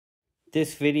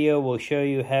This video will show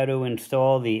you how to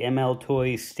install the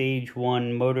MLToys Stage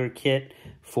 1 motor kit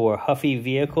for Huffy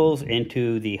vehicles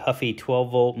into the Huffy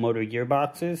 12-volt motor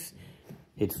gearboxes.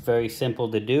 It's very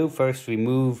simple to do. First,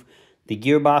 remove the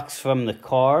gearbox from the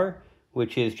car,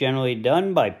 which is generally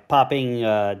done by popping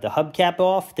the hubcap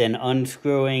off, then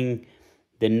unscrewing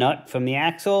the nut from the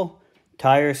axle,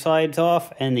 tire slides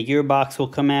off, and the gearbox will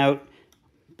come out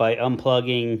by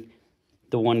unplugging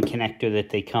the one connector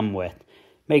that they come with.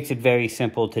 Makes it very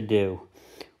simple to do.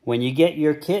 When you get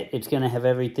your kit, it's going to have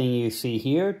everything you see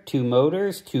here. 2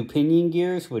 motors, 2 pinion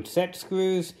gears with set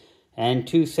screws, and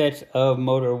 2 sets of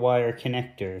motor wire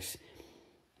connectors.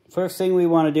 First thing we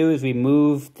want to do is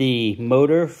remove the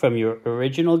motor from your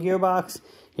original gearbox.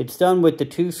 It's done with the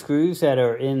 2 screws that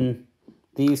are in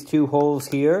these 2 holes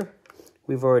here.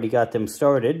 We've already got them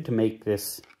started to make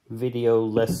this video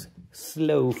less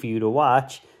slow for you to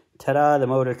watch. Ta-da, the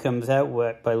motor comes out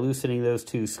by loosening those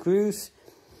 2 screws.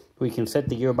 We can set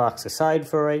the gearbox aside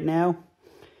for right now.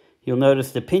 You'll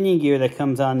notice the pinion gear that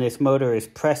comes on this motor is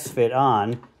press fit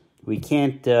on. We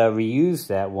can't reuse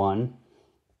that one.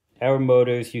 Our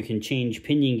motors, you can change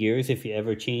pinion gears if you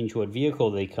ever change what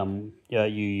vehicle they you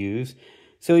use.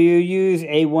 So you use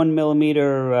a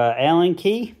 1mm Allen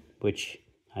key, which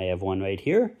I have one right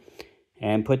here,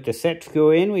 and put the set screw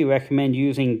in. We recommend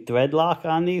using thread lock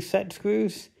on these set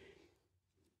screws.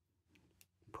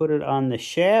 Put it on the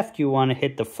shaft. You want to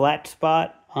hit the flat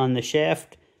spot on the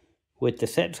shaft with the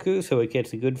set screw so it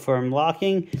gets a good firm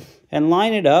locking, and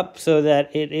line it up so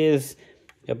that it is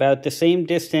about the same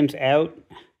distance out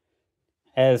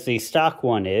as the stock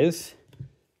one is,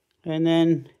 and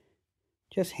then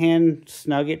just hand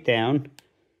snug it down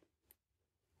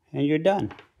and you're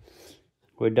done.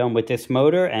 We're done with this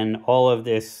motor and all of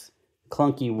this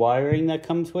clunky wiring that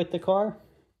comes with the car.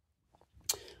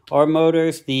 Our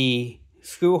motors, the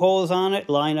screw holes on it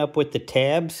line up with the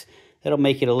tabs. That'll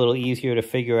make it a little easier to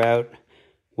figure out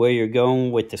where you're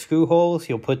going with the screw holes.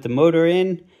 You'll put the motor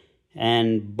in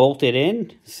and bolt it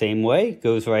in, same way,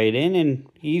 goes right in, and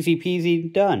easy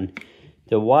peasy done.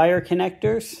 The wire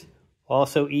connectors,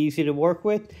 also easy to work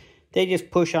with. They just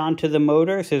push onto the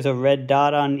motors. There's a red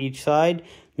dot on each side.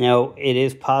 Now, it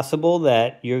is possible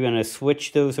that you're going to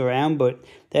switch those around, but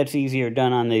that's easier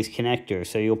done on these connectors.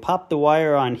 So you'll pop the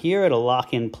wire on here, it'll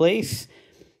lock in place,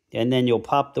 and then you'll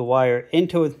pop the wire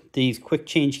into these quick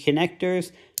change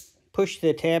connectors, push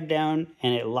the tab down,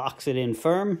 and it locks it in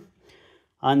firm.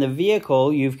 On the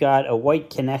vehicle, you've got a white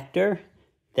connector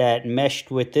that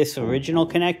meshed with this original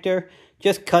connector.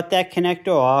 Just cut that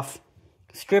connector off,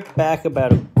 strip back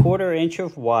about a 1/4 inch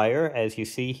of wire, as you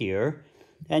see here,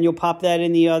 and you'll pop that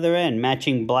in the other end,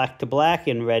 matching black to black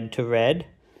and red to red.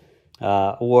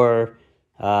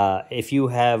 If you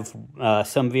have,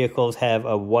 some vehicles have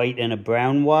a white and a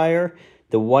brown wire,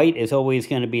 the white is always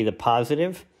going to be the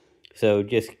positive. So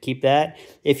just keep that.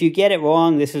 If you get it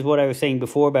wrong, this is what I was saying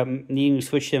before about needing to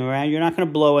switch them around. You're not going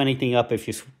to blow anything up if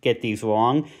you get these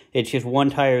wrong. It's just one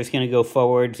tire is going to go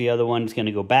forwards, the other one's going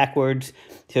to go backwards.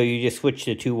 So you just switch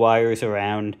the 2 wires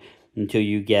around until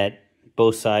you get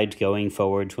both sides going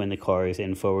forwards when the car is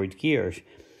in forward gears.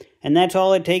 And that's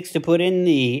all it takes to put in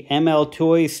the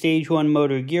MLToys Stage 1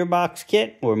 motor gearbox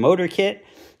kit or motor kit.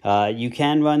 You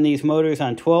can run these motors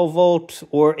on 12 volts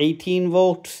or 18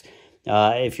 volts.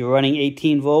 If you're running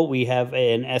 18 volt, we have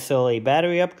an SLA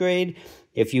battery upgrade.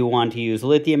 If you want to use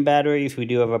lithium batteries, we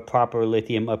do have a proper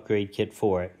lithium upgrade kit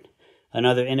for it.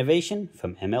 Another innovation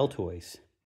from MLToys.